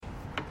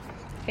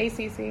Hey,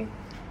 Cece.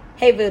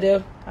 Hey,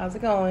 Voodoo. How's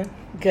it going?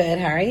 Good.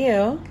 How are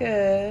you?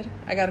 Good.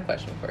 I got a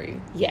question for you.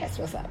 Yes.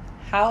 What's up?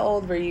 How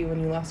old were you when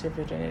you lost your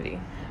virginity?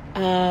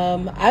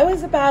 I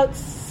was about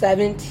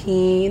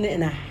 17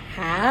 and a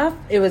half.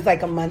 It was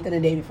like a month and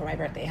a day before my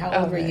birthday. How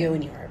old were you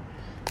when you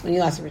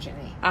lost your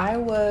virginity? I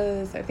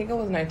think I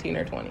was 19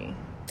 or 20.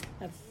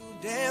 That's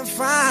damn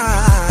fine.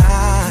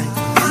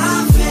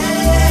 My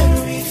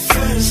very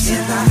first in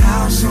the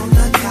house on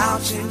the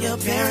couch in your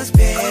parents'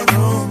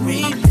 bedroom.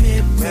 Remember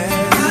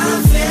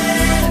my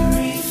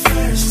very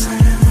first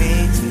time.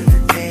 Wait till the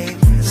day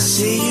when I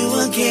see you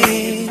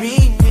again.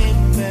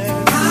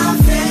 Remember my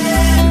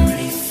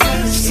very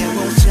first time. It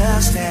was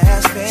just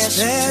as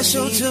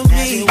special to me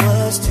as it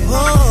was to you. Girl,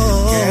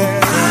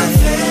 my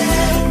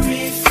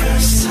very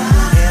first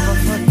time. Never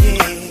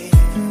forget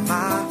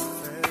my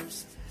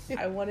first.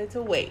 I wanted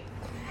to wait.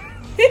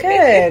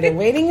 good.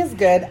 Waiting is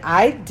good.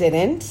 I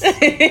didn't.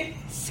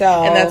 So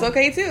And that's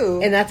okay, too.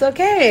 And that's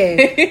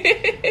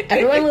okay.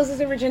 Everyone loses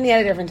their virginity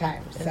at a different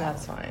time. So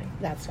That's fine.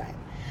 That's fine.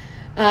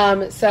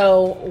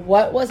 So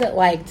what was it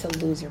like to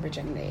lose your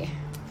virginity?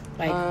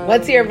 Like,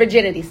 what's your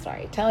virginity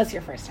story? Tell us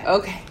your first time.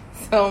 Okay.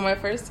 So my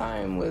first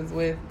time was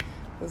with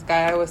this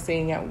guy I was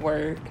seeing at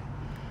work.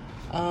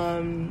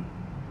 Let me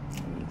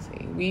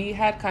see. We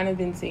had kind of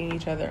been seeing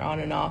each other on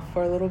and off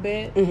for a little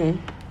bit. Mm-hmm.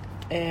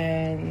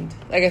 And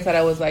like I said,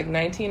 I was like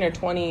 19 or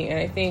 20. And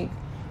I think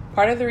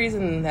part of the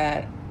reason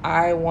that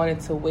I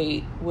wanted to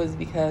wait was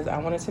because I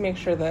wanted to make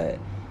sure that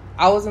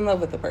I was in love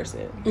with the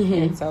person. Mm-hmm.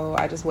 And so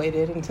I just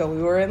waited until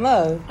we were in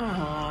love.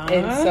 Aww.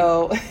 And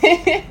so...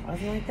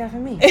 wasn't like that for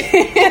me.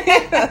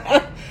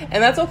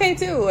 And that's okay,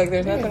 too. Like,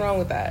 there's nothing wrong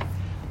with that.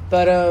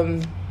 But,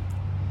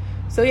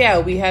 so yeah,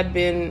 we had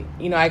been,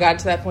 I got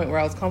to that point where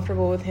I was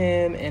comfortable with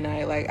him, and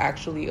I, like,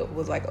 actually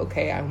was like,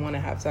 okay, I want to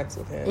have sex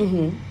with him.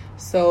 Mm-hmm.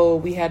 So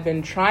we had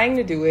been trying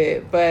to do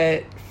it,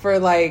 but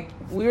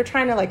we were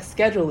trying to, like,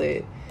 schedule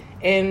it.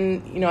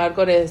 And, I'd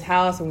go to his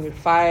house and we would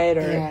fight,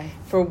 or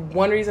for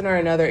one reason or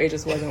another, it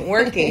just wasn't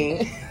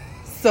working.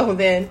 So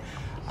then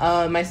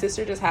my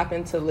sister just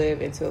happened to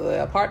live into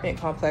the apartment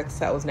complex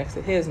that was next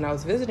to his, and I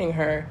was visiting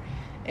her,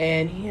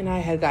 and he and I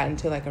had gotten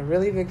into, like, a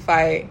really big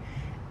fight.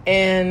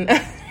 And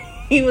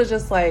he was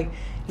just like,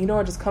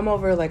 just come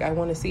over, like, I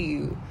want to see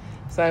you.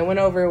 So I went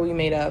over, we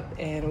made up,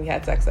 and we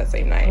had sex that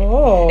same night.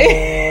 Oh.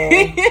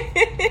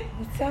 That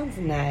sounds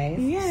nice.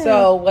 Yeah.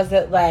 So was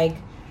it, like,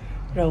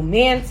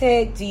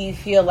 romantic? Do you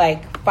feel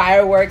like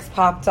fireworks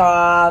popped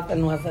off?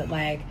 And was it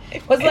like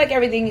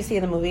everything you see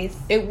in the movies?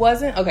 It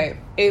wasn't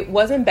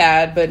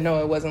bad, but no,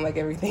 it wasn't like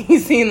everything you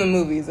see in the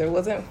movies. There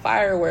wasn't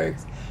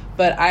fireworks,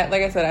 but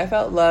like I said, I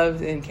felt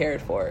loved and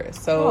cared for.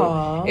 So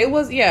Aww. it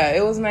was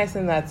nice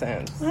in that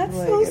sense. That's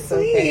like, so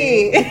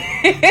sweet.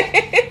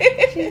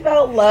 Okay. She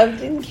felt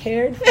loved and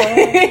cared for.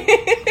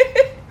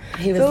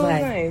 He was So it was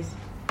like nice.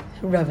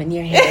 rubbing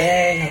your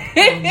hair.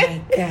 Like, oh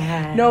my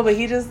god. No, but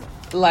he just,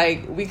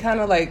 like, we kind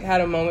of, like,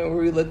 had a moment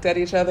where we looked at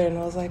each other, and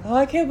I was like, oh,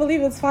 I can't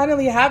believe it's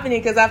finally happening,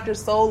 because after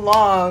so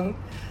long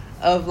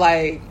of,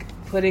 like,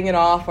 putting it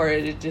off, or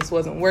it just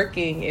wasn't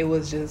working, it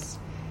wasn't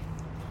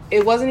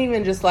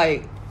even just,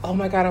 like, oh,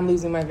 my God, I'm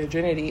losing my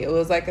virginity. It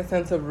was, like, a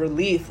sense of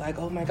relief, like,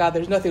 oh, my God,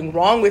 there's nothing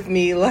wrong with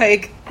me,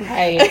 like,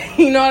 right.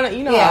 you know how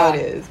it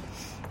is.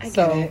 I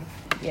get it.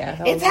 Yeah.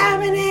 that It's was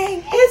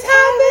happening. It's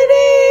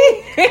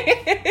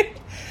happening.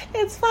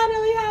 It's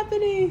finally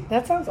happening.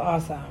 That sounds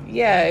awesome.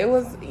 Yeah, it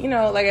was,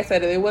 like I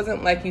said, it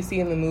wasn't like you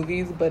see in the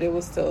movies, but it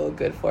was still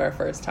good for our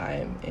first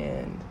time.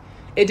 And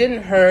it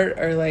didn't hurt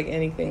or, like,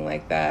 anything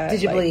like that.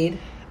 Did you bleed?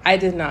 I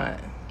did not.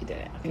 You did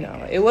it. Okay, No.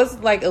 good. It was,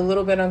 like, a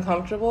little bit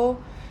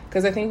uncomfortable,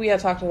 because I think we had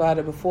talked about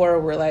it before,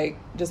 where, like,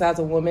 just as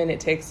a woman,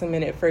 it takes a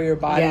minute for your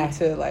body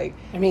to, like,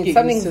 I mean, get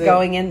something's used to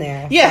going in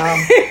there. Yeah.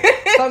 So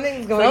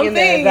something's going in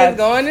there. Something is That's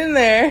going in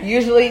there.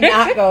 usually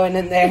not going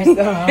in there.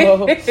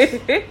 So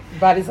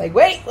body's like,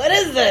 wait, what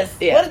is this?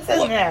 Yeah. What's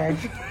in there?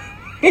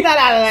 Get that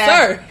out of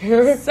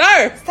there.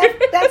 Sir.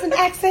 That's an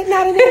accent,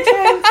 not an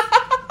entrance.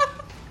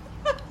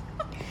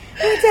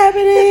 What's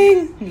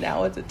happening?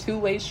 Now it's a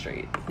two-way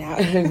street. Now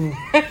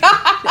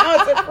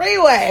it's a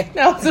freeway.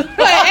 No,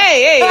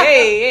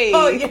 hey.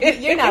 Oh,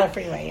 you're not a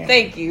freeway. You're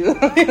Thank you.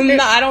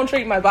 No, I don't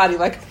treat my body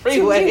like a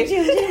freeway.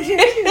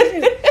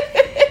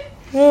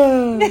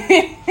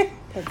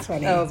 That's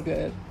funny. That was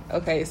good.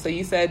 Okay, so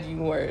you said you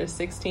were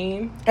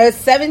 16? I was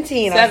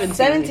 17. I was 17.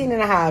 17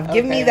 and a half.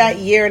 Give me Okay. that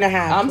year and a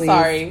half, I'm please.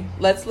 sorry.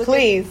 Let's look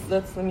Please.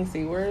 let me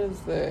see. Where is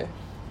the...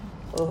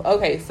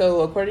 Okay,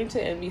 so according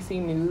to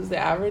NBC News, the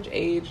average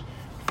age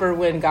for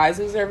when guys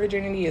lose their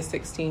virginity is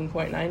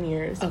 16.9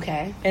 years.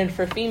 Okay. And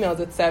for females,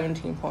 it's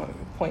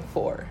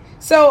 17.4.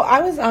 So I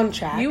was on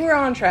track. You were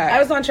on track. I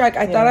was on track.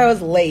 I thought I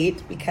was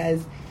late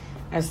because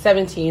I was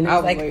 17. It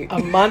was like late. a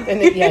month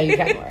and yeah, you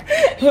kind of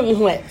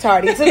were. Went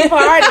tardy to the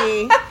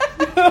party.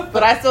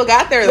 But I still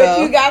got there, But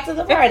though. you got to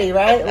the party,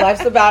 right?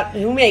 Life's about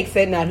who makes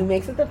it, not who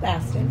makes it the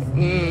fastest.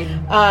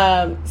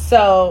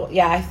 So,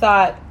 yeah, I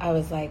thought I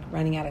was, like,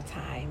 running out of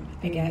time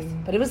I guess.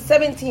 But it was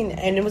 17,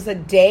 and it was a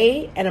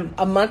day and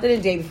a month and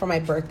a day before my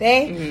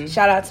birthday.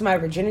 Shout out to my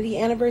virginity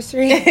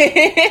anniversary.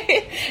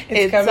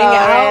 it's coming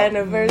out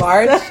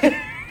March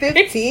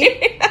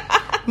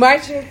 15th.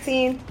 March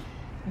 15th.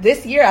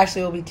 This year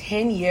actually will be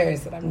 10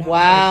 years that I'm not.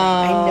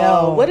 Wow. I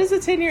know. What is a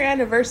 10-year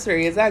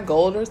anniversary? Is that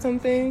gold or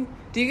something?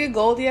 Do you get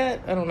gold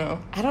yet? I don't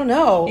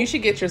know. You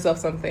should get yourself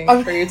something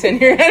for your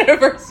 10-year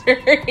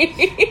anniversary.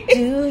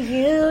 Do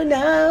you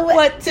know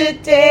what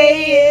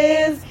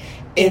today is?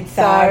 It's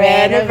our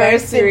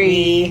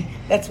anniversary.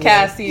 That's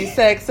Cassie's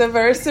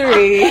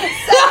sex-anniversary.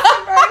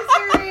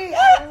 Sex-anniversary.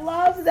 I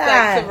love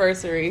that.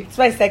 Sex-anniversary. It's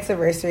my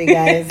sex-anniversary,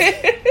 guys.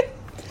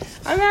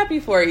 I'm happy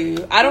for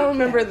you. I don't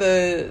remember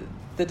the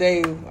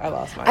day I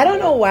lost my. I don't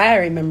know why I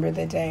remember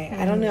the day.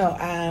 I don't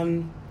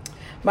know.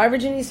 My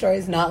virginity story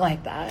is not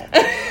like that.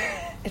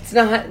 It's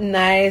not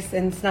nice,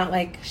 and it's not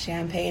like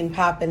champagne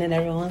popping and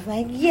everyone's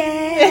like,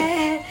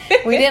 yeah.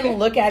 We didn't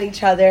look at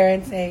each other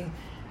and say,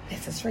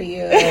 this is for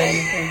you or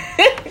anything.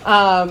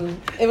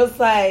 It was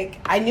like,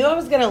 I knew I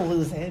was going to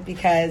lose it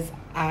because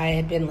I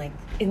had been like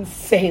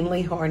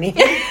insanely horny.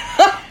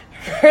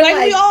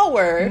 Like we all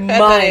were at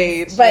that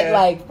age. But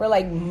like for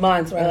like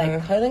months where I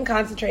like couldn't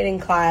concentrate in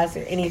class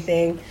or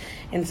anything.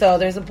 And so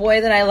there's a boy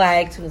that I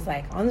liked who was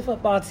like on the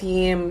football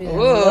team, a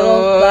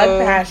little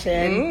bug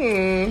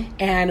passion.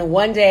 And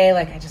one day,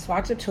 like I just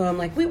walked up to him,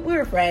 like we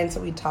were friends,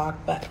 so we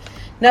talked, but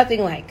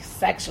nothing like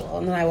sexual.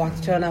 And then I walked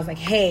up to him and I was like,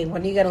 hey,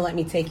 when are you gonna let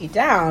me take you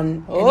down?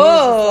 And he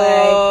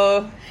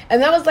was just like,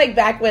 and that was like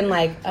back when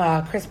like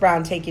Chris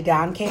Brown "Take You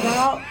Down" came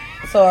out.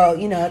 So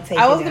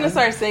I was gonna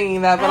start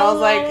singing that, but I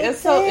was like,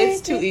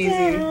 it's too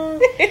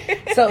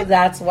easy. So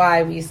that's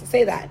why we used to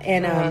say that.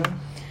 And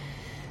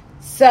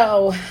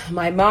so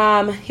my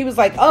mom, he was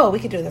like, oh, we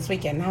could do it this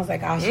weekend. And I was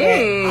like, oh shit,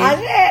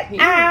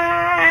 it's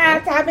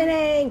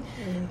happening.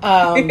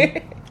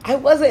 I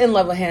wasn't in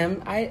love with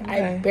him.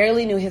 I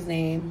barely knew his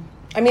name.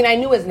 I mean, I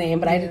knew his name,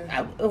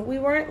 but we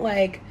weren't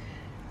like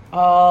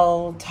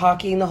all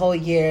talking the whole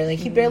year. Like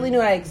he barely knew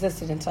I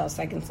existed until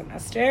second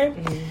semester.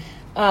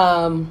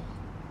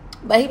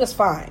 But he was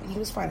fine. He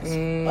was fine as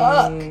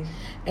fuck.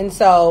 And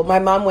so my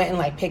mom went and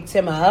like picked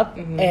him up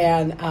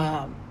and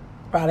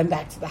brought him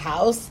back to the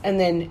house. And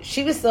then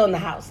she was still in the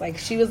house. Like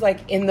she was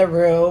like in the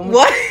room.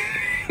 What?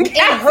 In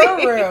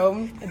her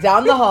room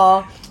down the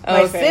hall.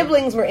 My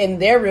siblings were in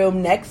their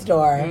room next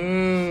door.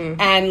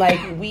 And like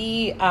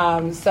we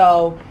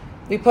so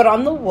we put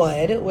on The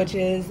Wood, which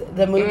is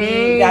the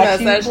movie that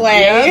you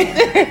play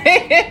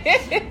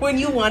when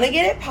you want to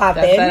get it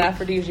popping. That's an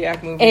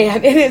aphrodisiac movie.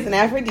 And it is an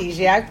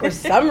aphrodisiac for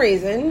some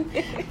reason.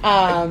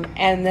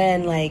 And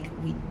then like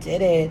we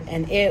did it,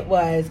 and it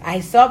was, I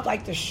still have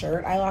like the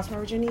shirt I lost my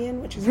virginity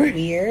in, which is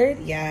weird.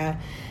 Yeah.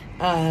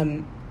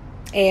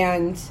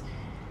 And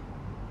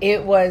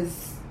it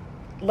was,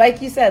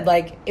 like you said,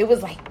 like it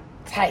was like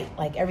tight.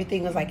 Like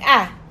everything was like,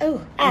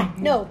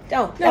 no,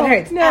 don't. That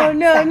hurts. No.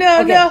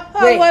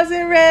 I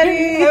wasn't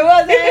ready. I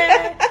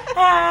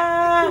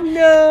wasn't.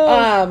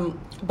 No.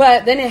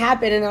 But then it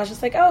happened, and I was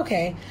just like, oh,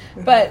 okay.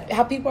 But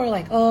how people are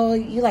like, oh,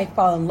 you like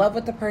fall in love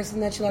with the person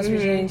that you lost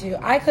virginity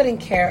to. I couldn't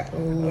care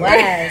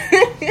less.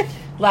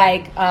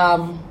 Like,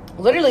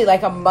 literally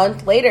like a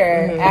month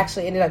later,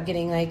 actually ended up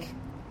getting like,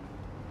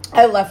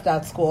 I left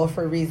out school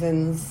for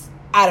reasons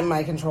out of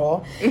my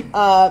control.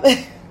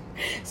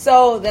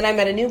 So then I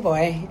met a new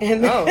boy,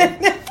 and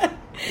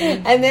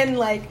and then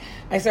like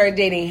I started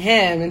dating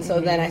him, and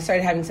so then I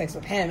started having sex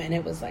with him, and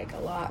it was like a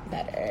lot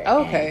better.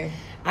 Okay. And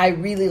I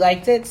really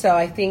liked it. So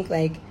I think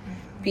like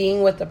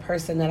being with the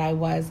person that I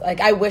was,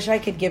 like I wish I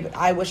could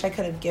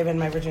have given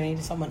my virginity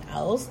to someone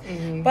else,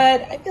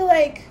 but I feel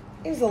like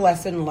it was a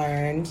lesson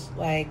learned.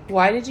 Like,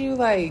 why do you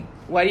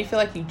feel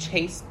like you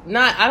chased?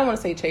 I don't want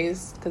to say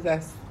chased because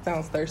that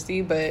sounds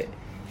thirsty, but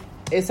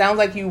it sounds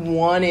like you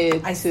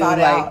wanted to, sought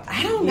like, out.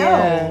 I don't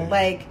know.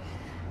 Like,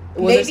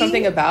 was there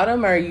something about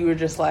him, or you were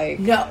just like,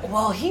 no?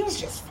 Well, he was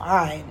just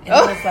fine. And it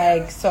was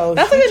like, so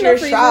that's shoot your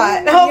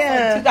shot. No,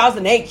 yeah.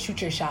 2008,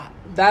 shoot your shot.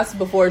 That's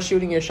before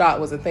shooting your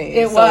shot was a thing.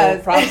 It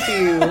was. Props to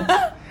you.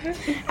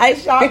 I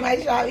shot my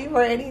shot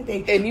before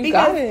anything, and you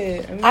got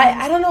it.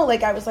 I don't know.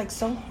 Like I was like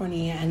so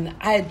horny, and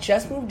I had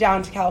just moved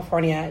down to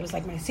California. It was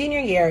like my senior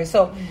year.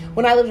 So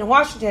when I lived in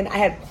Washington, I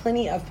had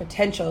plenty of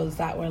potentials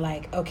that were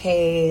like,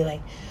 okay,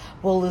 like,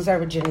 we'll lose our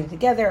virginity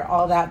together,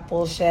 all that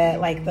bullshit,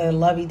 like the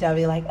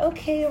lovey-dovey, like,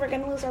 okay, we're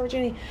going to lose our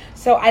virginity.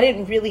 So I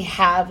didn't really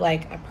have,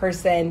 like, a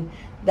person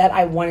that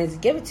I wanted to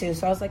give it to.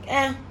 So I was like,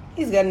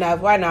 he's good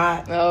enough. Why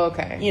not? Oh,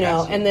 okay. You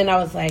know, and then I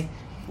was like...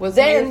 Was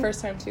it your first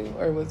time, too,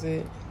 or was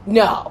it...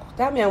 No.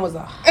 That man was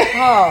a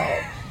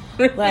hoe.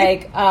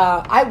 Like,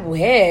 I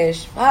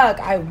wish,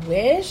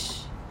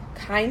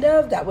 kind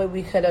of, that way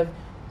we could have...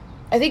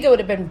 I think it would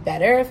have been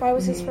better if I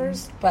was his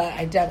first, but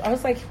I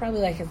was like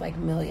probably like his like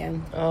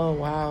million. Oh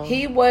wow!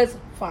 He was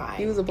fine.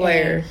 He was a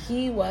player.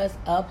 He was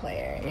a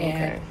player, okay.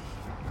 And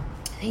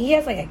he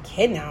has like a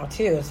kid now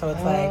too. So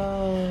it's like,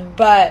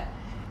 but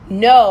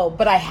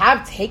I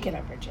have taken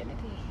a virginity.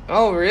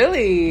 Oh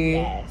really?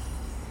 Yes.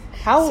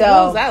 What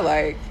was that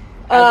like?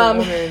 As a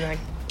woman, like,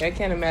 I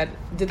can't imagine.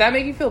 Did that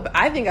make you feel?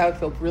 I think I would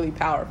feel really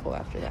powerful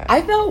after that.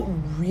 I felt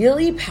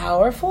really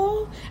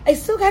powerful. I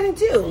still kind of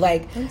do.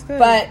 Like,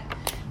 but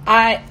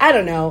I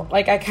don't know.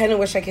 Like, I kind of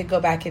wish I could go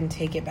back and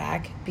take it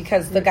back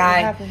because the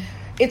guy.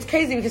 It's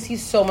crazy because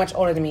he's so much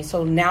older than me.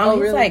 So now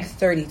he's like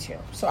 32.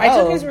 So I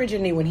took his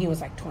virginity when he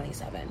was like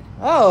 27.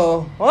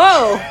 Oh,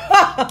 whoa.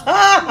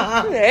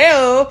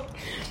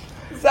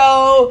 Ew.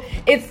 So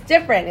it's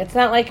different. It's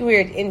not like we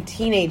were in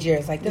teenage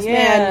years. Like, this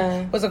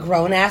man was a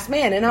grown-ass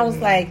man. And I was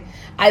like,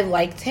 I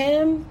liked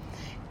him.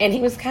 And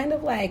he was kind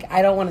of like,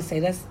 I don't want to say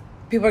this.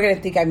 People are going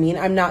to think I'm mean.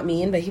 I'm not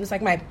mean. But he was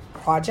like my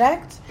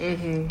project.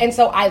 Mm-hmm. And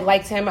so I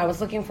liked him. I was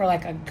looking for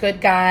like a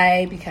good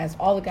guy because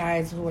all the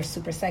guys who were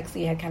super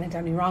sexy had kind of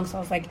done me wrong. So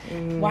I was like,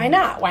 why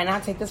not? Why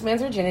not take this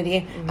man's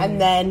virginity? Mm-hmm.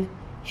 And then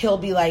he'll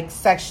be like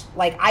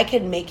like I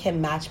can make him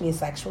match me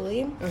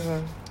sexually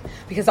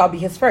because I'll be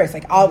his first.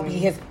 Like, I'll be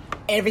his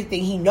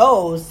everything he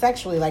knows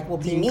sexually, like, will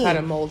be me. Kind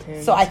of mold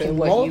him. So I can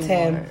mold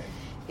him. Want.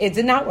 It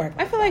did not work.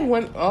 I feel like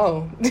when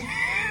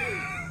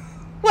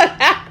what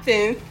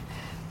happened?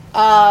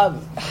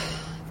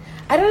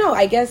 I don't know.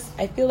 I guess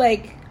I feel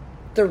like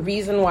the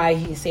reason why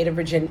he stayed a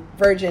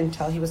virgin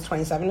till he was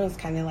 27 was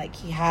kind of like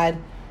he had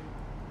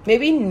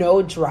maybe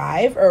no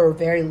drive or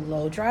very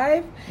low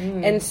drive.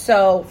 And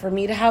so for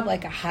me to have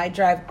like a high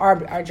drive,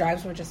 our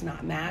drives were just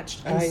not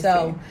matched.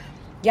 And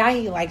yeah,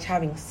 he liked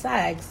having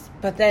sex,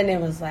 but then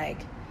it was I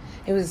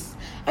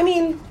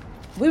mean,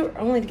 we were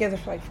only together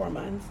for like 4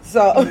 months.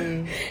 So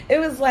it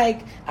was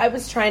like, I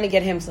was trying to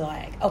get him to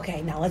like,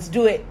 okay, now let's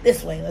do it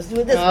this way. Let's do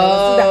it this way.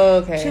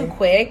 Let's do that. Too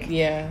quick.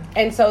 Yeah.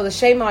 And so the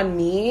shame on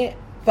me,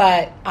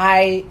 but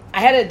I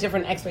had a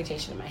different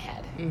expectation in my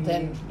head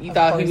than you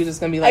thought he was just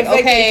going to be like,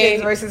 okay.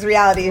 Versus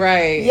reality.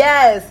 Right.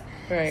 Yes.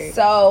 Right.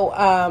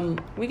 So,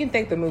 we can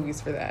thank the movies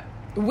for that.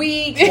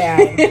 We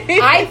can.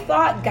 I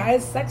thought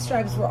guys' sex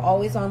drives were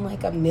always on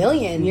like 1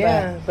 million.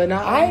 Yeah, but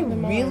not. I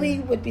really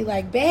would be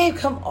like, babe,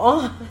 come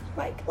on,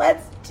 like,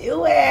 let's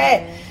do it.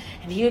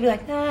 And he would be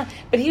like, nah.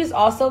 But he was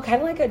also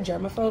kind of like a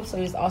germaphobe, so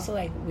he was also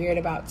like weird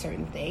about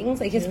certain things.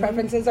 Like, his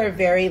preferences are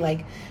very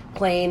like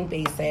plain,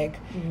 basic.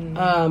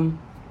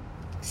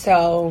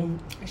 So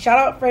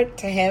shout out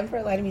to him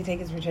for letting me take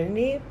his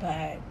virginity,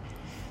 but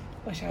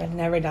wish I had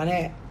never done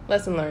it.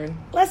 Lesson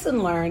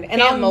learned.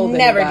 And I'll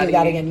never do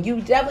that again.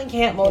 You definitely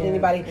can't mold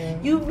anybody. Yeah.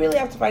 You really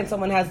have to find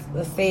someone who has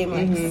the same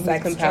like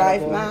sex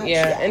drive match.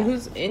 Yeah, and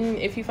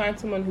if you find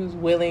someone who's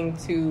willing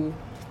to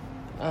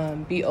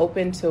be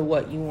open to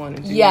what you want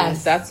to do,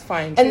 that's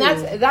fine too. And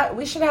that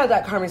we should have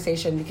that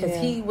conversation because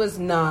he was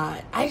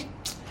not. I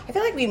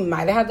feel like we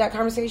might have had that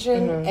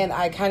conversation, and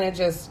I kind of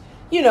just,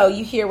 you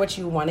hear what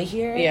you want to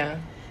hear. Yeah.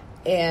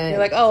 And you're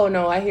like, oh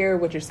no, I hear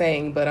what you're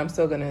saying, but I'm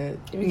still gonna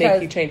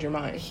make you change your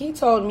mind. He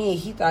told me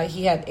he thought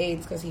he had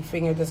AIDS because he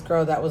fingered this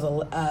girl that was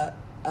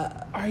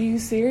Are you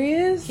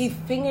serious? He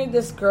fingered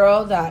this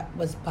girl that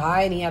was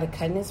bi, and he had a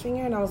cut in his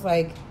finger, and I was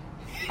like,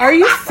 are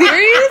you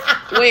serious?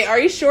 Wait, are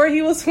you sure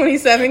he was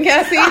 27,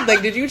 Cassie?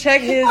 Like, did you check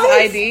his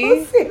ID?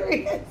 So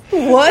serious.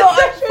 What? No,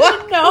 I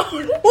should've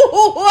known.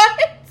 What?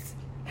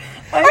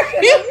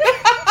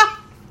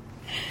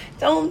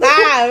 Don't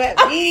laugh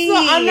at me.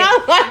 I'm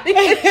not laughing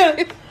at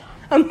you.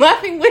 I'm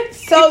laughing with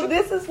you. So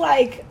this is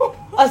like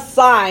a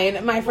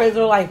sign. My friends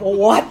were like,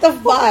 what the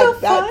fuck?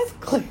 That's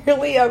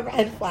clearly a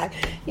red flag.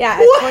 Yeah,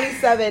 at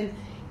 27,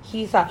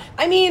 he thought.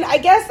 I mean, I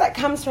guess that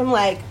comes from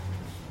like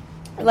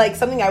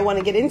something I want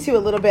to get into a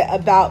little bit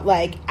about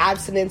like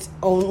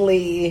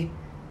abstinence-only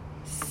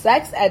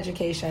sex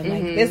education.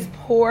 Like, this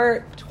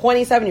poor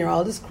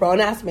 27-year-old, this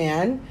grown-ass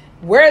man,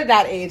 we're at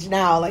that age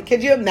now. Like,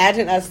 could you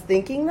imagine us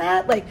thinking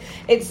that? Like,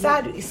 it's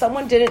sad.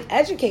 Someone didn't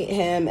educate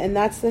him, and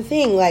that's the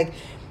thing. Like,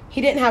 he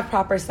didn't have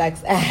proper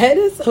sex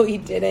ed, so he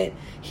didn't.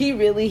 He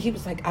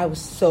was like, I was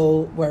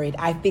so worried.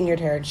 I fingered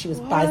her, and she was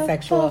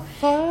bisexual.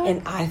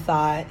 And I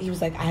thought, he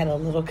was like, I had a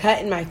little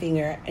cut in my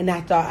finger, and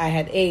I thought I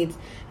had AIDS.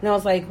 And I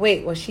was like,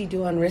 wait, was she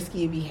doing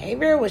risky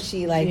behavior? Was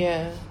she like...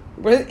 Yeah.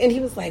 And he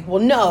was like,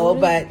 well, no,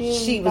 but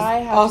she was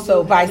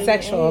also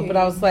bisexual. But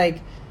I was like,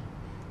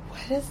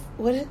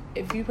 what is...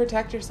 If you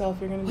protect yourself,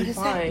 you're going to be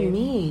fine. What does that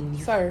mean?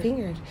 You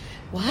fingered.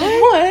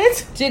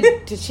 What?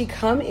 Did she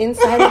come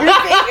inside of your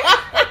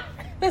finger?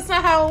 That's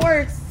not how it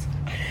works.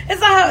 It's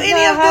not how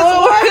any of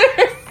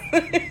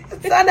this works.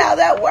 It's not how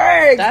that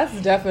works.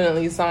 That's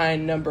definitely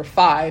sign number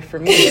 5 for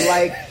me.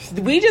 Like,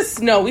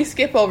 we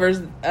skip over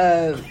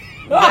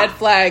red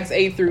flags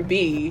A through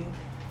B.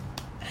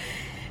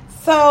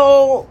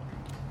 So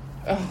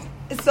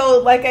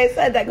like I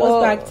said, that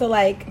goes back to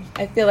like,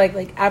 I feel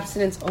like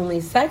abstinence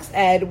only sex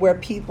ed, where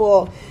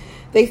people,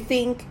 they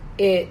think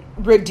it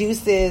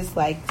reduces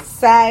like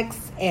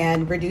sex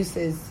and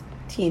reduces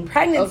teen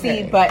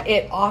pregnancy, but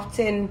it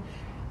often,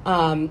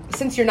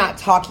 since you're not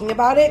talking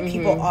about it,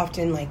 people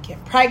often like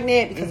get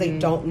pregnant because they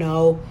don't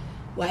know,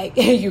 like,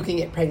 you can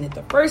get pregnant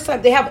the first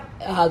time. They have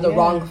the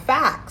wrong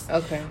facts.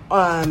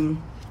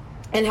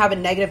 And have a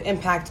negative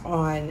impact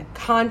on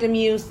condom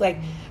use. Like,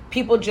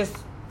 people just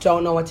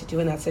don't know what to do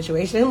in that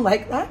situation,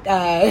 like that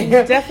guy.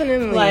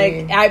 Definitely.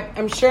 Like,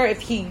 I'm sure if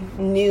he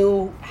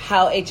knew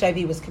how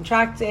HIV was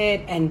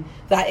contracted and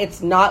that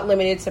it's not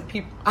limited to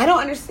people. I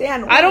don't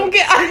understand. I don't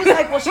get... He was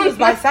like, well, she was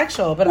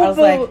bisexual. But I was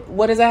like...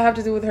 What does that have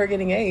to do with her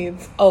getting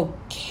AIDS?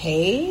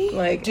 Okay.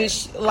 Like,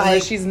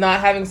 she's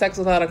not having sex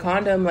without a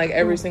condom, like,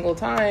 every single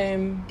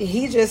time.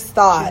 He just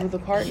thought... with a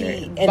partner.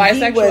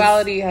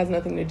 Bisexuality has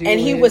nothing to do with... And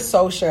he was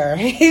so sure.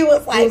 He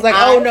was like,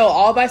 oh, no,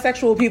 all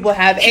bisexual people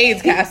have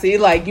AIDS, Cassie.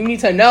 Like, you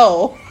need to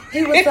know.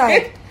 He was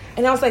like...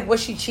 And I was like, was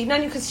she cheating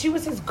on you? Because she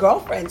was his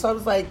girlfriend. So I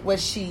was like,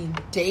 was she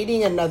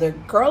dating another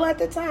girl at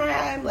the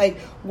time? Like,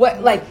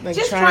 what? Like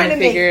just trying to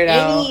make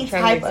any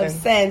type of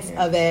sense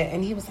of it.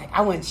 And he was like,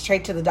 I went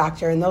straight to the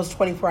doctor. And those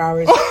 24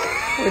 hours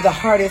were the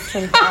hardest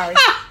 24 hours.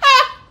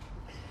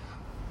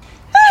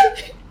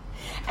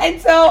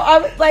 And so I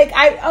was like,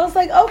 I was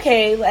like,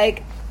 okay,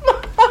 like,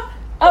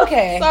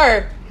 okay.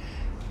 Sir.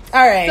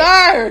 All right.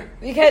 Sir.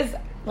 Because,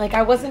 like,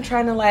 I wasn't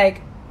trying to,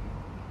 like,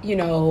 you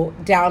know,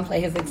 downplay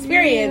his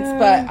experience,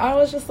 but I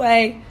was just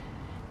like,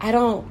 I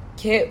don't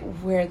get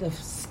where the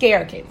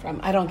scare came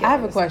from. I don't get. I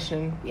have a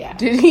question. Yeah.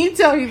 Did he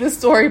tell you the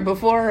story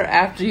before or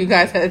after you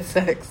guys had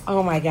sex?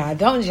 Oh my God!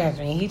 Don't judge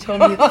me. He told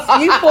me this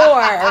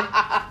before.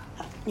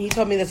 He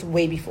told me this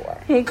way before.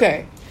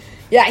 Okay.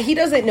 Yeah, he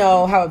doesn't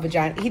know how a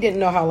vagina. He didn't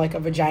know how like a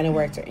vagina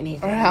works or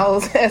anything, or how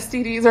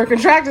STDs are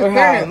contracted. Or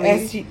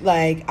apparently,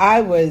 like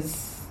I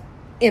was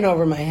in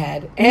over my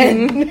head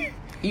and. Mm-hmm.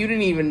 You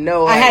didn't even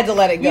know. I had to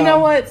let it go. You know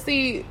what?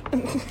 See.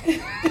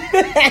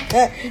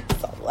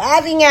 Stop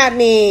laughing at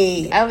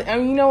me. I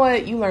mean, you know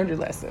what? You learned your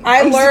lesson.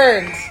 I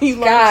learned. You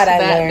learned God, that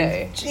I learned.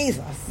 Day.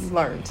 Jesus. You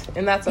learned.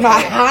 And that's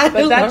okay.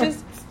 But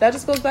that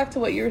just goes back to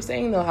what you were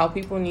saying, though, how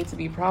people need to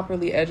be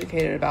properly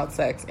educated about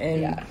sex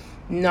and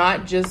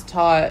not just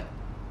taught,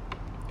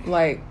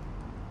 like,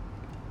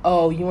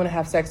 oh, you want to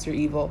have sex, you're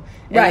evil.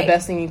 And the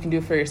best thing you can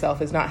do for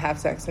yourself is not have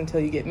sex until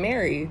you get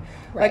married.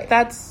 Right.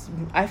 Like,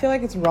 I feel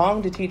like it's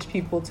wrong to teach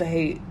people to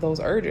hate those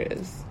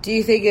urges. Do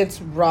you think it's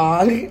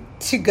wrong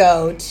to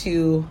go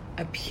to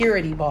a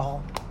purity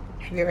ball?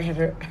 Have you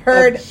ever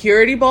heard a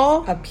purity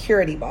ball? A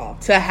purity ball.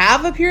 To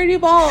have a purity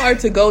ball or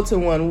to go to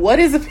one? What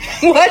is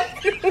what?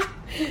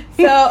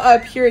 So,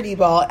 a purity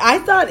ball. I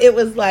thought it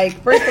was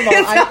like, first of all...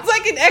 It sounds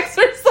like an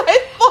exercise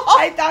ball.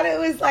 I thought it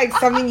was like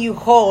something you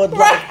hold.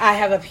 Like, I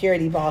have a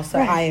purity ball, so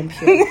I am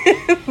pure.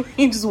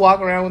 You just walk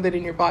around with it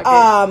in your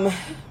pocket.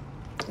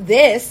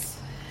 This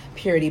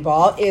purity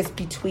ball is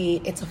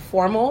it's a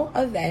formal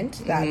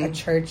event that a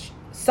church...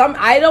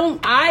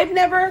 I've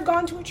never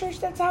gone to a church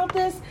that's held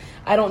this.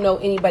 I don't know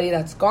anybody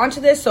that's gone to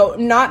this, so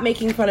not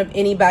making fun of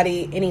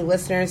anybody, any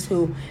listeners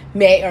who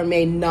may or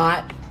may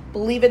not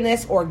believe in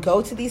this or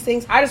go to these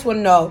things. I just want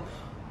to know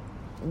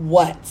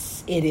what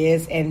it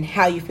is and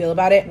how you feel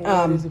about it.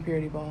 What is a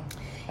purity ball?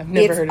 I've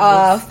never heard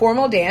of this. It's a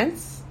formal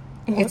dance.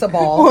 It's a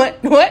ball. What?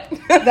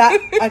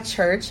 That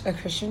a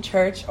Christian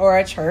church or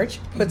a church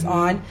puts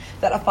on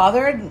that a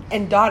father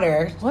and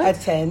daughter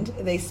attend.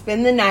 They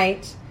spend the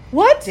night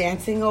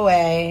dancing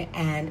away,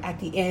 and at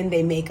the end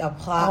they make a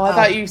plot. Oh, I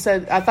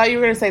thought you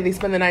were going to say they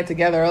spend the night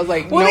together. I was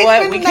like, you know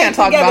what? We can't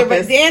talk about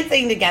this.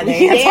 Dancing together.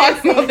 We can't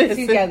talk about this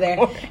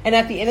together. And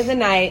at the end of the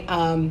night,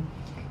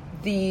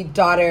 the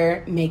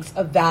daughter makes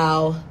a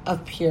vow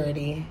of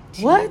purity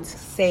to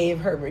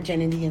save her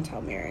virginity until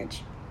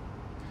marriage.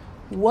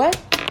 What?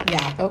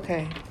 Yeah.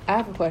 Okay. I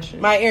have a question.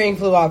 My earring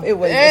flew off. It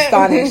was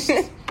astonished.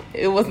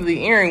 It wasn't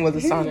the earring was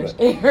astonished.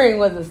 The earring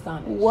was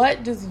astonished.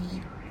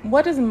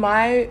 What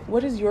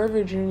does your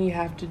virginity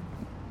have to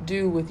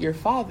do with your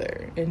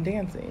father in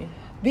dancing?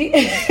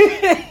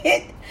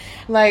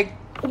 Like,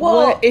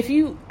 well, if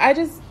you, I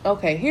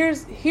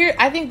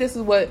think this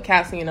is what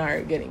Cassie and I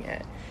are getting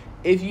at.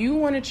 If you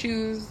want to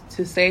choose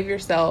to save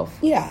yourself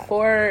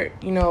for,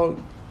 you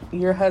know,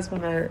 your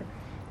husband or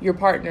your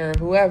partner,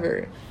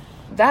 whoever,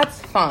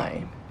 that's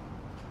fine.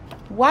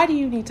 Why do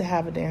you need to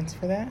have a dance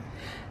for that?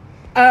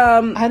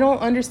 I don't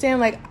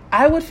understand. Like,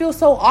 I would feel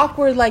so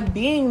awkward, like,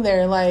 being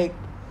there, like,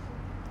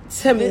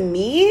 to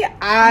me,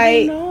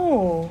 I don't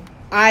know.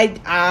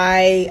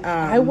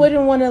 I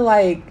wouldn't want to,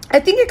 like... I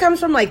think it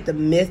comes from, like, the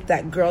myth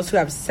that girls who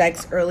have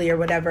sex early or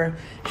whatever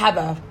have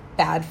a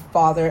bad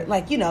father.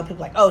 Like, you know, people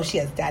like, oh, she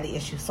has daddy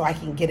issues, so I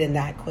can get in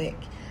that quick.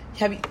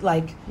 Have you,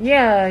 like...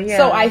 Yeah.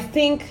 So I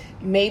think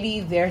maybe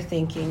they're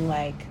thinking,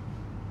 like,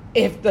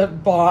 if the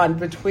bond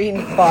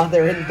between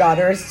father and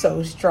daughter is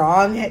so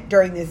strong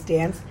during this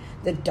dance...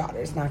 The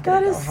daughter's not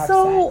going to go have sex. That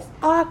is so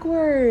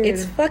awkward.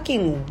 It's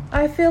fucking...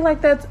 I feel like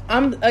that's...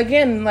 I'm,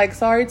 again, like,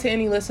 sorry to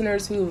any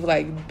listeners who've,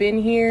 like,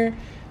 been here.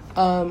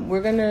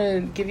 We're going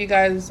to give you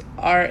guys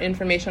our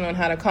information on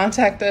how to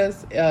contact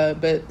us.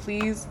 But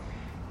please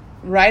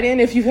write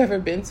in if you've ever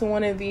been to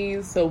one of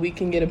these so we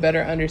can get a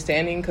better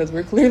understanding, because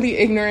we're clearly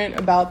ignorant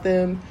about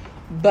them.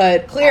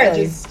 But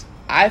clearly.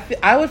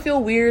 I would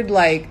feel weird,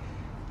 like,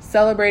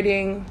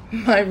 celebrating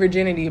my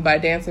virginity by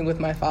dancing with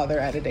my father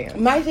at a dance.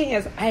 My thing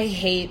is, I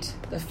hate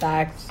the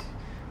fact,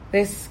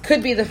 this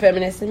could be the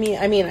feminist in me.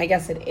 I mean, I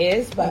guess it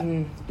is, but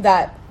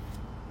that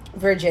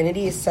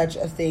virginity is such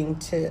a thing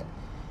to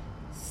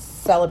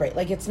celebrate.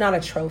 Like, it's not a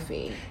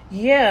trophy.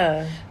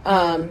 Yeah.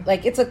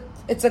 Like, it's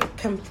a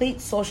complete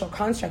social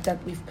construct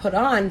that we've put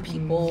on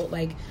people.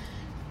 Like,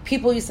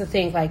 people used to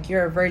think, like,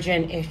 you're a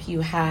virgin if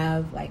you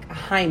have, like, a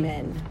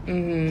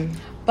hymen.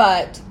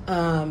 But,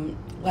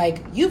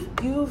 like, you've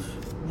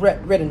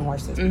ridden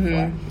horses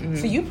before.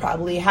 So you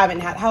probably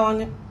haven't had... How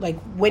long... Like,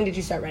 when did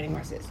you start riding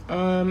horses?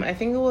 I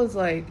think it was,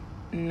 like,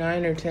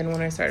 9 or 10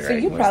 when I started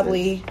riding horses. So you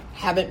probably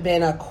haven't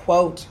been a,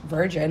 quote,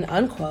 virgin,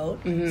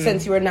 unquote,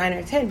 since you were 9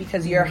 or 10,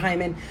 because your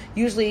hymen,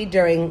 usually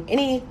during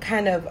any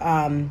kind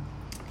of,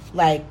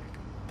 like,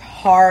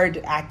 hard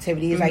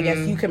activities, I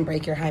guess, you can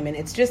break your hymen.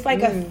 It's just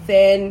like a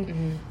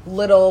thin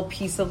little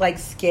piece of, like,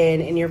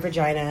 skin in your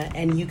vagina,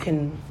 and you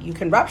can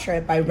rupture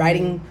it by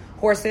riding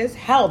horses,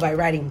 by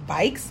riding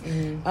bikes,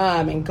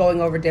 and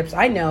going over dips.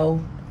 I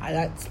know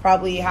that's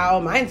probably how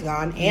mine's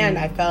gone. And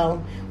I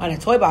fell on a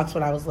toy box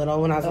when I was little,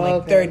 when I was in,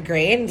 like, 3rd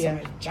grade, and so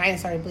my vagina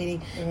started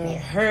bleeding, and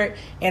it hurt.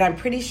 And I'm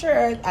pretty sure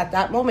at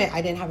that moment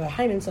I didn't have a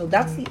hymen, so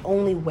that's the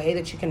only way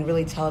that you can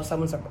really tell if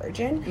someone's a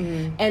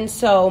virgin. And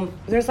so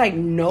there's, like,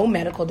 no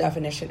medical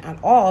definition at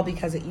all,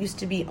 because it used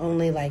to be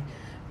only, like,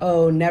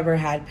 never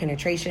had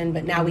penetration,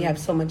 but now we have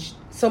so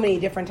many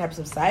different types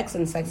of sex,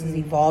 and sex has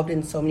evolved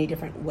in so many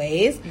different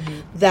ways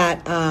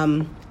that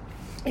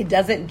it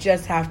doesn't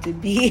just have to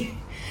be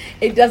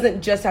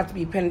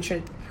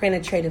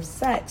penetrative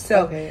sex.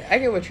 So okay, I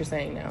get what you're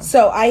saying now.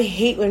 So I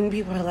hate when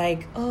people are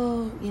like,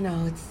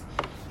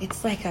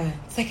 it's like a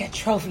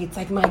trophy. It's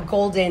like my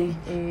golden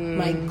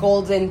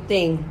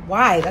thing.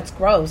 Why? That's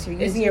gross. You're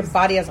using your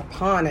body as a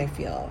pawn, I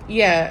feel.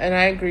 Yeah, and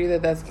I agree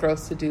that that's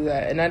gross to do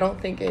that. And I don't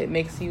think it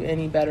makes you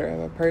any better of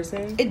a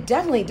person. It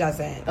definitely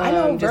doesn't. I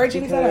know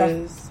virgins that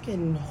are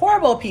fucking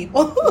horrible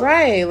people.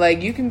 Right.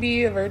 Like, you can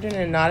be a virgin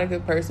and not a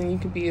good person. You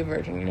can be a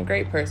virgin and a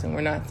great person.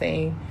 We're not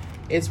saying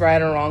it's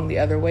right or wrong the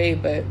other way,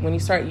 but when you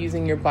start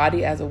using your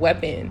body as a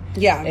weapon,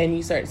 and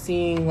you start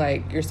seeing,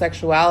 like, your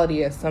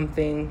sexuality as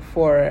something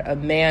for a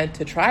man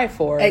to try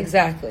for,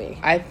 exactly.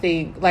 I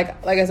think, like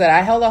I said,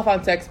 I held off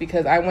on sex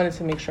because I wanted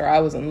to make sure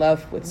I was in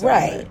love with someone.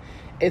 Right.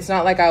 It's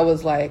not like I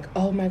was like,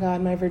 oh my God,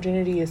 my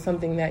virginity is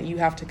something that you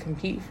have to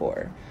compete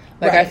for.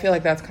 Like, I feel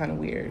like that's kind of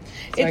weird.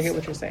 So I get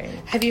what you're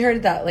saying. Have you heard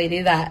of that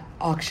lady that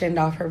auctioned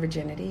off her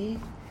virginity?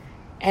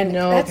 And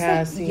no, that's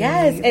Cassie.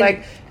 Yes. And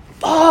like,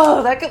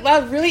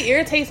 that really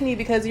irritates me,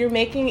 because you're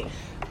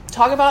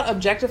talk about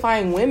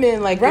objectifying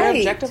women. Like, you're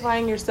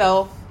objectifying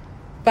yourself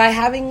by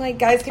having, like,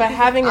 guys by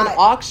having an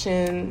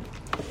auction.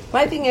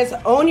 My thing is,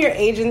 own your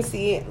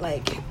agency.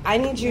 Like, I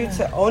need you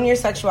to own your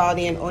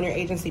sexuality and own your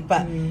agency,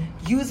 but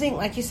using,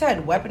 like you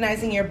said,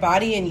 weaponizing your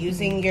body and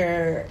using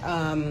your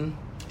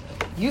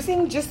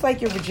using just,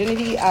 like, your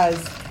virginity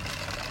as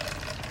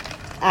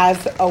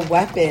a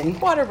weapon.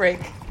 Water break.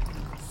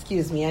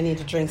 Excuse me, I need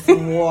to drink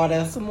some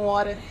water. Some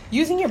water.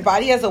 Using your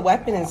body as a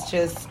weapon is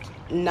just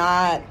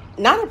not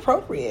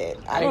appropriate.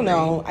 I don't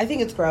know. I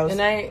think it's gross.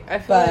 And I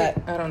feel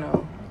like, I don't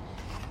know.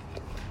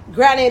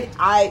 Granted,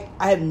 I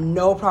have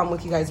no problem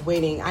with you guys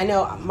waiting. I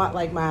know,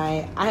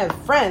 I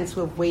have friends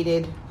who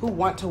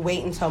want to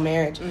wait until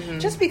marriage,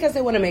 just because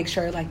they want to make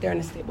sure, like, they're in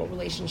a stable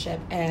relationship,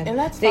 and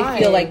that's they fine.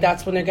 feel like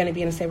that's when they're going to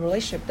be in a stable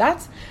relationship.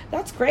 That's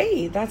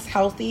great. That's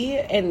healthy,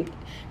 and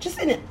just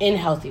in an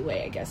unhealthy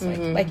way, I guess.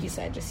 Like you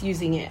said, just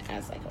using it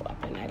as, like, a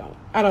weapon.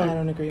 I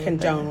don't agree.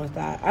 Condone with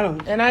that. I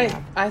don't. And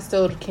I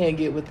still can't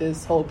get with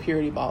this whole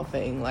purity ball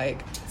thing.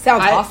 Like,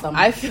 sounds awesome.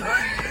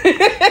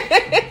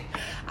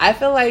 I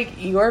feel like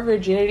your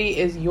virginity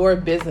is your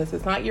business.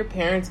 It's not your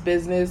parents'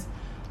 business.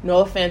 No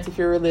offense if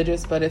you're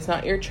religious, but it's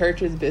not your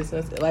church's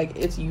business. Like,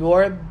 it's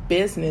your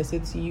business.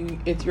 It's you.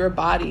 It's your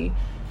body,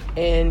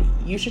 and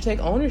you should take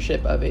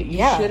ownership of it. You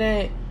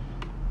shouldn't.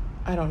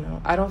 I don't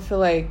know. I don't feel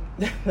like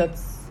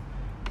that's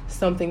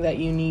something that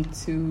you need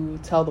to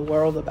tell the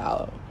world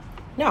about.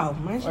 No,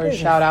 mind your or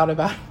business. Shout out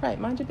about. Right,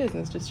 mind your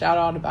business. Just shout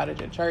out about it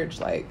at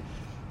church. Like,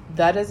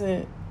 that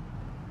doesn't.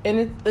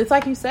 And it's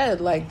like you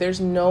said, like, there's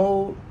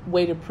no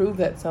way to prove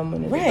that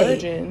someone is a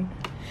virgin.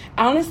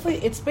 Honestly,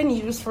 it's been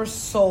used for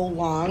so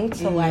long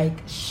to, like,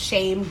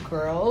 shame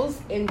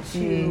girls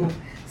into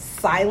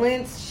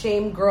silence,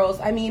 shame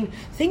girls. I mean,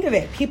 think of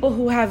it. People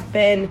who have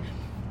been,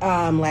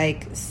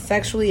 like,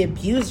 sexually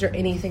abused or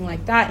anything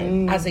like that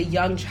as a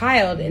young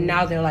child, and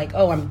now they're like,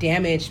 oh, I'm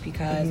damaged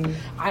because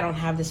I don't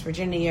have this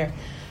virginity, or...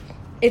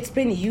 It's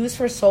been used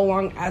for so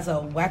long as a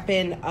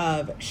weapon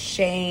of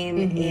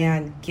shame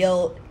and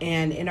guilt,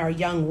 and in our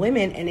young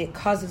women, and it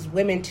causes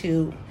women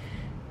to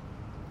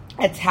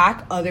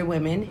attack other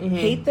women,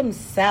 hate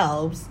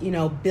themselves,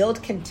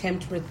 build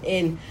contempt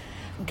within.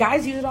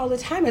 Guys use it all the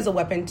time as a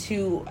weapon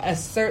to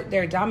assert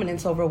their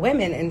dominance over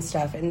women and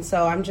stuff, and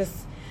so I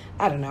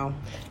don't know.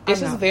 It's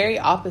just very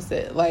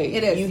opposite. Like,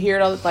 it is. You hear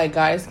it all, like,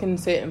 guys can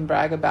sit and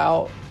brag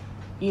about,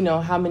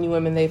 how many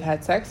women they've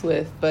had sex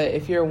with, but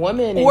if you're a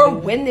woman... Or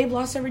when they've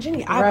lost their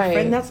virginity. I have a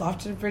friend that's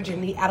lost his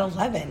virginity at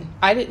 11.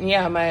 I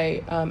didn't,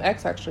 my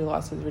ex actually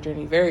lost his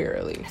virginity very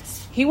early.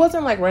 He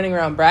wasn't, like, running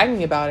around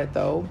bragging about it,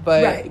 though,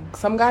 but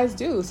some guys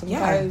do. Some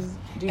guys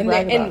do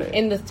brag about it.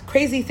 And the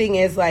crazy thing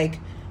is, like,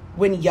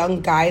 when young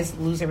guys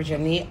lose their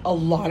virginity, a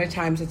lot of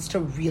times it's to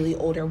really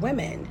older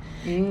women.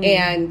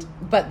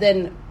 But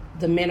then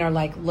the men are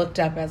like looked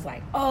up as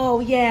like, oh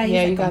yeah,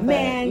 he's like a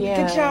man,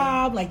 good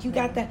job, like you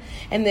got that.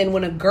 And then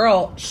when a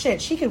girl,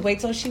 she could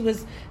wait till she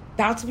was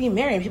about to be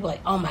married, and people are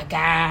like, oh my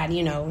God,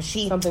 you know,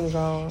 something's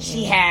wrong.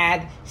 She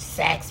had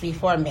sex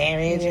before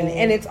marriage,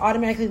 and it's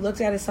automatically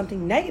looked at as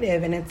something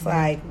negative, and it's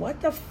like,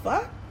 what the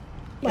fuck?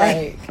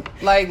 Like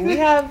we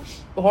have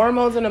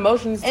hormones and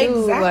emotions too.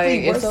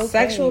 Exactly. Like, we're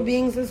sexual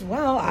beings as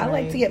well. I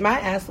like to get my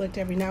ass licked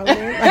every now and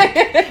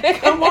then.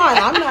 Like, come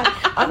on,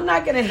 I'm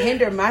not gonna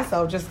hinder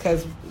myself just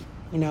because,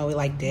 you know, we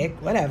like dick,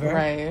 whatever.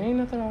 Right. Ain't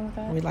nothing wrong with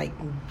that. We like.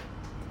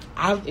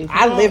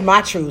 I live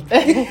my truth.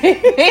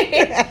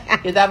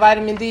 Get that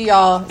vitamin D,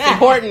 y'all. It's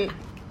important.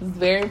 It's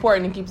very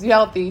important. It keeps you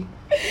healthy.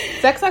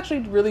 Sex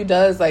actually really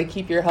does like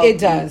keep your health. It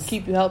does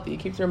keep you healthy.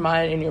 It keeps your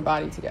mind and your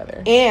body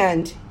together.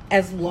 And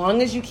as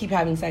long as you keep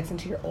having sex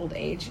into your old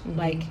age,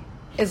 like,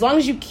 as long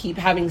as you keep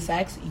having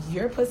sex,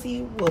 your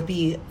pussy will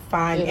be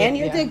fine. And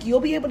your dick, you'll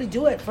be able to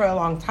do it for a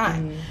long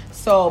time.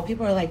 So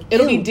people are like,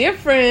 it'll be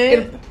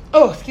different.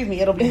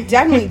 It'll be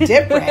definitely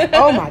different.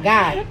 Oh my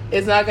God.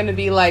 It's not going to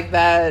be like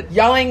that.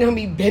 Y'all ain't going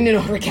to be bending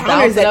over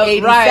counters at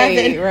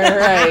 87.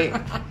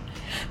 Right.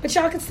 But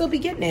y'all can still be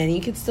getting in. You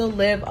can still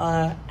live,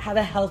 have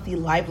a healthy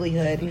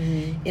livelihood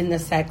in the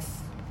sex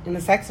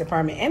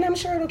department, and I'm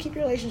sure it'll keep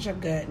your relationship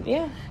good.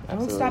 Yeah,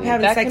 don't stop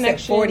having sex at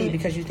 40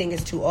 because you think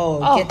it's too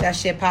old. Get that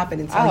shit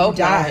popping until you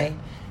die. Not.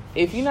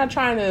 If you're not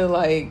trying to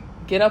like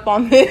get up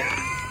on this,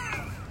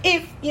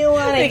 if you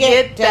want to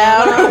get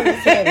down on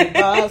the city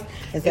balls,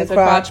 it's a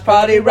crotch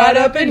party right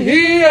up in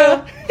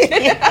here.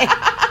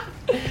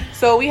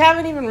 So we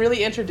haven't even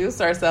really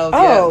introduced ourselves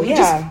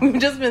yet. We've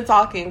just been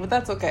talking, but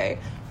that's okay.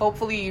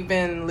 Hopefully you've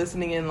been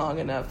listening in long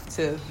enough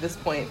to this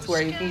point to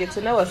where you can get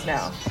to know us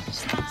now.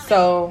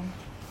 So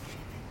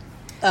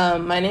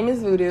my name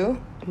is Voodoo.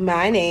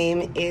 My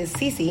name is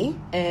Cece.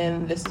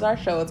 And this is our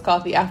show. It's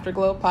called The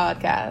Afterglow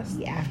Podcast.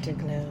 The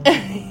Afterglow.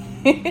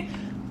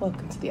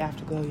 Welcome to The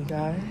Afterglow, you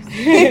guys.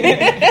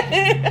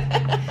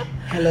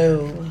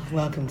 Hello.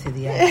 Welcome to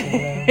The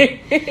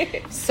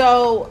Afterglow.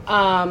 So,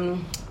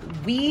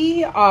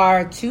 we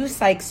are two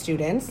psych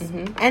students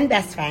and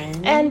best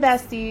friends. And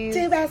besties.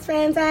 Two best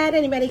friends that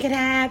anybody could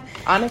have.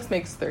 Onyx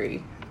makes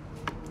 3.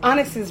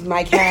 Onyx is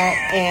my cat,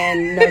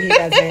 and no, he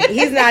doesn't.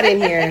 He's not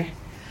in here.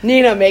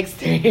 Nina makes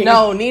 3.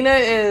 No, Nina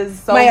is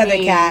so my other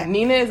mean. cat.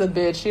 Nina is a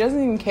bitch. She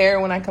doesn't even care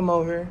when I come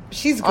over.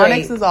 She's great.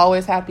 Onyx is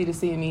always happy to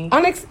see me.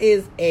 Onyx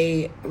is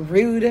a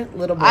rude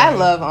little boy. I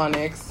love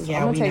Onyx. Yeah,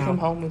 I'm going to take him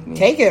home with me.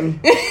 Take him.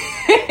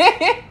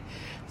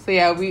 So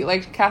yeah, we,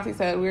 like Cassie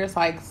said, we're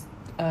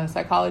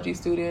psychology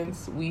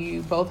students. We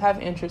both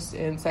have interest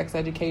in sex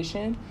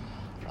education.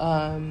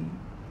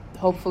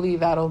 Hopefully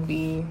that'll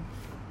be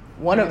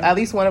at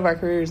least one of our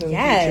careers in the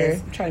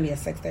future. I'm trying to be a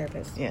sex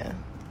therapist. Yeah.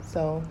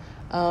 So,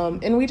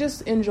 and we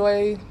just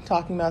enjoy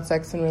talking about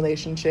sex and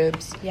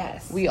relationships.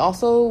 Yes. We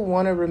also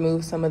want to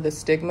remove some of the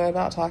stigma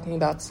about talking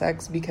about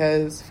sex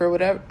because for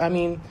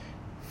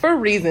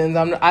reasons,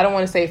 I don't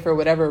want to say for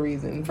whatever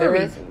reasons.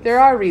 There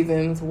are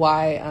reasons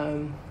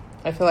why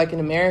I feel like in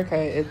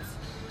America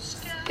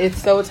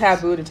it's so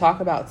taboo to talk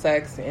about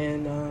sex,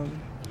 and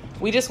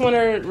we just want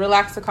to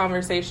relax the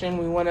conversation.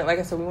 We want to, like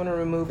I said, we want to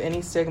remove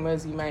any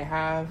stigmas you might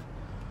have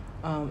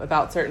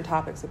about certain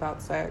topics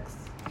about sex.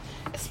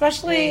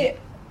 Especially,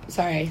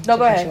 sorry, no,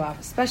 go ahead. You off.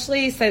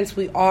 Especially since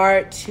we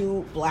are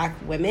two black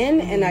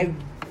women, and I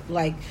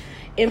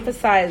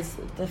emphasize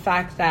the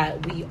fact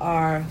that we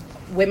are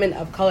women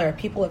of color,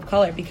 people of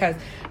color, because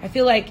I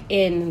feel like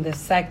in the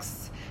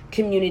sex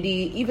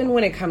community, even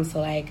when it comes to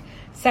like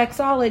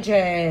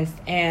sexologists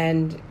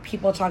and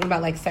people talking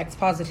about like sex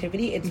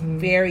positivity, it's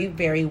very,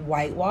 very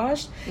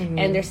whitewashed,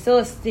 and there's still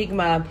a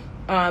stigma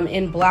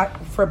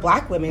for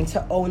black women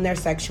to own their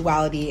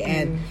sexuality,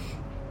 and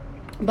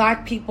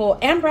black people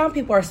and brown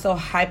people are so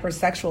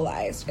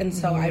hypersexualized, and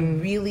so I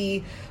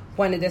really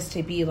wanted this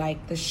to be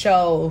like the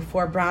show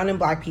for brown and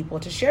black people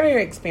to share your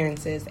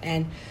experiences,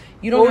 and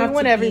you don't have to. We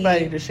want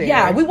everybody to share.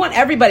 Yeah, we want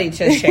everybody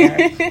to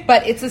share,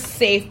 but it's a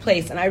safe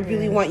place, and I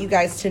really want you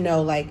guys to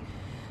know, like,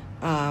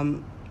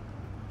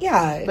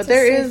 yeah. But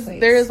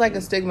there is like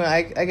a stigma.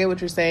 I get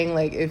what you're saying.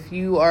 Like, if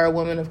you are a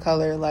woman of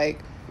color, like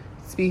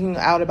speaking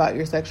out about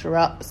your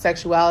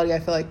sexuality, I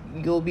feel like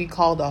you'll be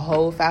called a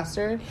hoe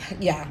faster.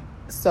 Yeah.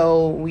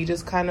 So we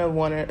just kind of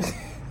want to.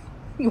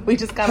 We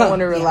just kind of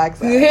want to relax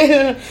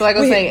that. So like I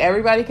was saying,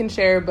 everybody can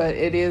share, but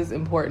it is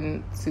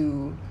important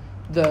to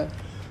the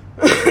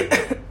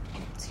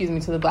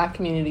to the black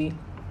community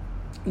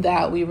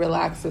that we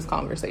relax this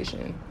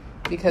conversation,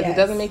 because it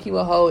doesn't make you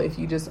a hoe if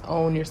you just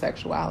own your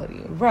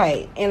sexuality.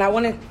 Right. And I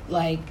want to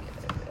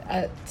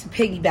to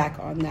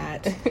piggyback on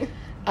that.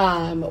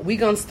 We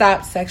gonna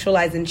stop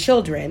sexualizing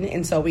children,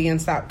 and so we gonna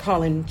stop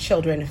calling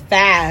children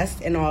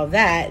fast and all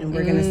that, and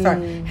we're gonna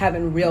start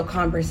having real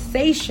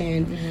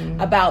conversation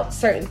about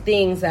certain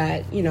things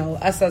that, you know,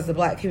 us as the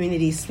black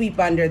community sweep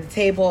under the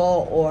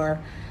table, or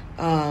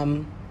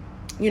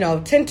you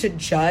know, tend to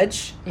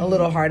judge a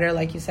little harder.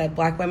 Like you said,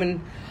 black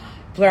women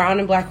brown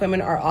and black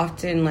women are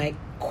often like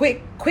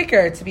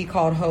quicker to be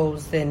called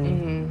hoes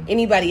than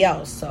anybody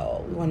else.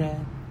 So we want to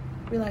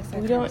relax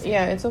that.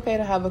 It's okay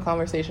to have a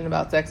conversation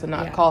about sex and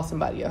not call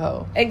somebody a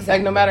hoe. Exactly.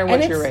 Like, no matter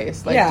what your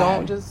race. Like,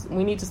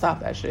 we need to stop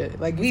that shit.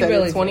 Like you said,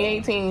 really in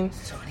 2018,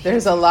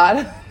 there's a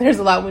lot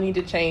we need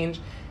to change.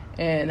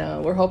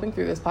 And we're hoping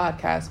through this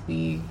podcast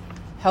we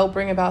help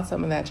bring about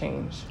some of that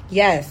change.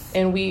 Yes.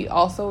 And we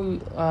also,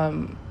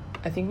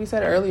 I think we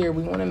said earlier,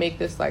 we want to make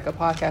this like a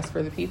podcast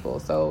for the people.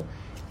 So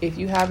if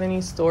you have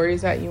any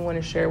stories that you want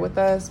to share with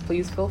us,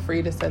 please feel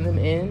free to send them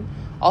in.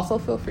 Also,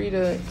 feel free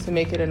to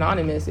make it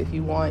anonymous if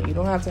you want. You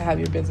don't have to have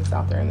your business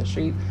out there in the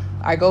street.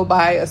 I go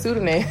by a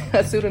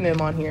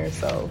pseudonym on here,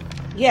 so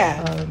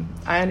yeah,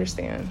 I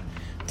understand.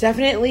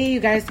 Definitely, you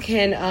guys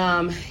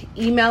can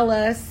email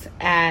us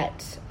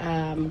at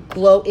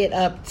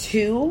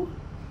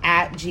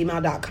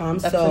glowitup2@gmail.com.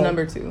 That's the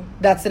number 2.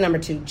 That's the number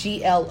 2.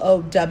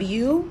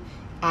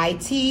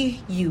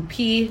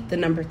 GLOWITUP, the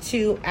number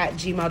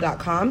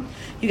 2@gmail.com.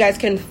 You guys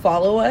can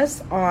follow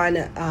us on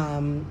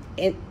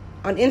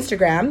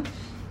Instagram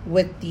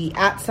with the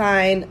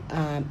 @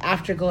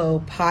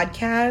 Afterglow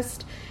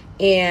Podcast,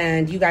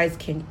 and you guys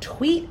can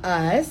tweet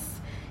us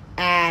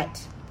at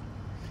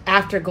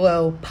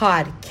Afterglow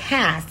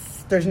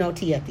Podcasts. There's no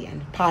T at the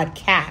end.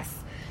 Podcasts.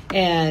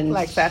 And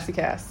like sassy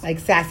Cass. Like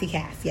sassy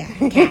Cass, yeah.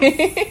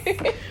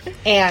 Cass.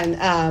 And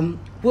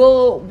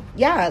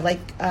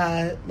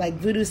like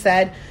Voodoo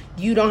said,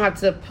 you don't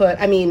have to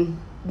put, I mean,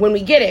 when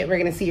we get it, we're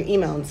going to see your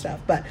email and stuff.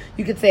 But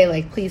you could say,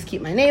 like, please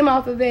keep my name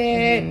off of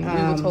it. We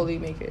will totally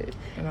make it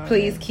anonymous.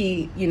 Please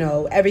keep,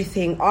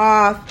 everything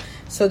off.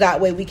 So that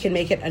way we can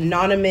make it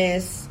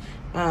anonymous.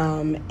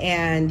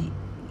 And,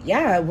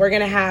 yeah, we're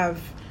going to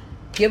have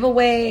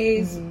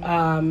giveaways.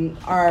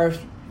 Our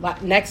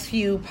next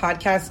few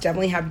podcasts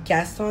definitely have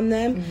guests on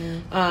them.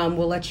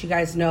 We'll let you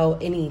guys know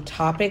any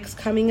topics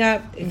coming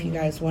up if you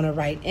guys want to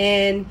write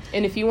in.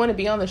 And if you want to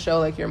be on the show,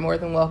 like, you're more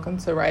than welcome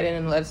to write in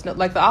and let us know.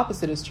 Like, the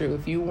opposite is true.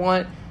 If you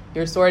want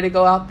your story to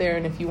go out there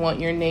and if you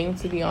want your name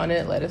to be on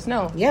it, let us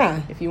know.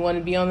 Yeah. If you want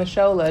to be on the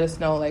show, let us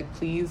know. Like,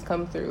 please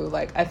come through.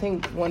 Like, I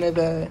think one of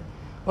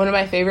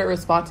my favorite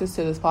responses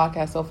to this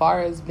podcast so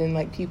far has been,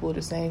 like, people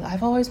just saying,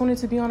 I've always wanted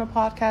to be on a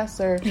podcast,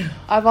 or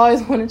I've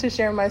always wanted to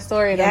share my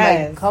story. And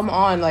I'm like, come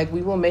on, like,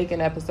 we will make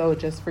an episode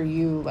just for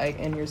you, like,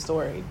 and your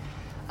story.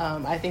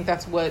 I think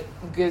that's what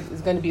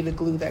is going to be the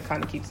glue that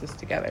kind of keeps us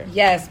together.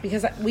 Yes,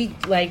 because we,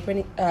 like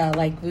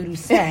Voodoo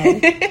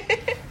said,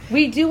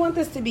 we do want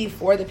this to be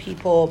for the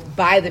people,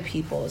 by the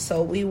people.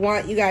 So we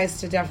want you guys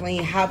to definitely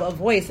have a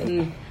voice.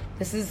 And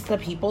this is the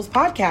People's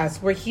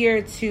Podcast. We're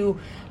here to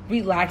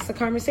relax the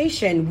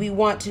conversation. We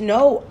want to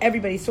know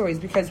everybody's stories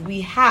because we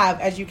have,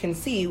 as you can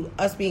see,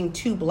 us being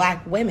 2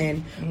 black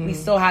women, we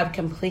still have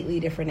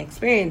completely different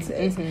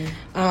experiences.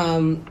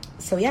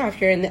 So yeah, if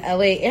you're in the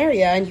LA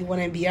area and you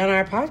want to be on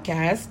our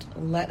podcast,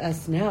 let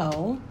us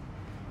know.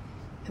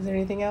 Is there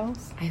anything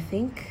else? I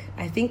think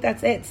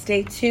that's it.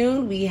 Stay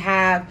tuned. We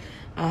have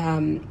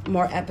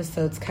more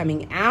episodes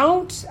coming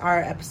out. Our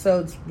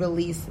episodes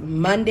release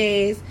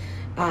Mondays.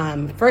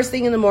 First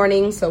thing in the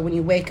morning, so when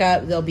you wake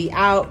up, they'll be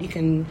out. You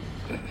can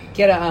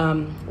get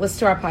listen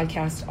to our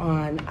podcast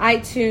on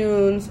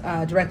iTunes,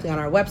 directly on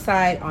our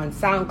website, on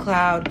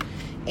SoundCloud,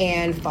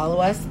 and follow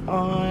us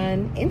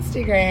on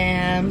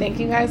Instagram. Thank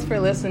you guys for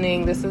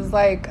listening. This is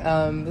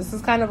this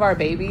is kind of our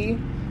baby.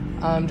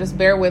 Just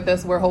bear with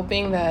us. We're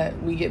hoping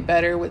that we get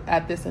better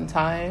at this in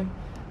time.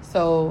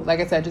 So, like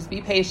I said, just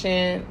be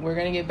patient. We're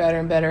going to get better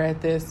and better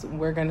at this.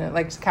 We're going to,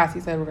 like Cassie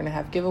said, we're going to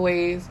have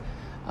giveaways.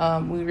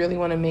 We really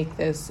want to make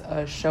this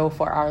a show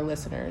for our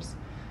listeners.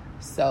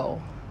 So,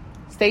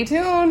 stay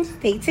tuned.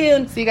 Stay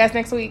tuned. See you guys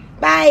next week.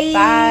 Bye.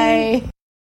 Bye.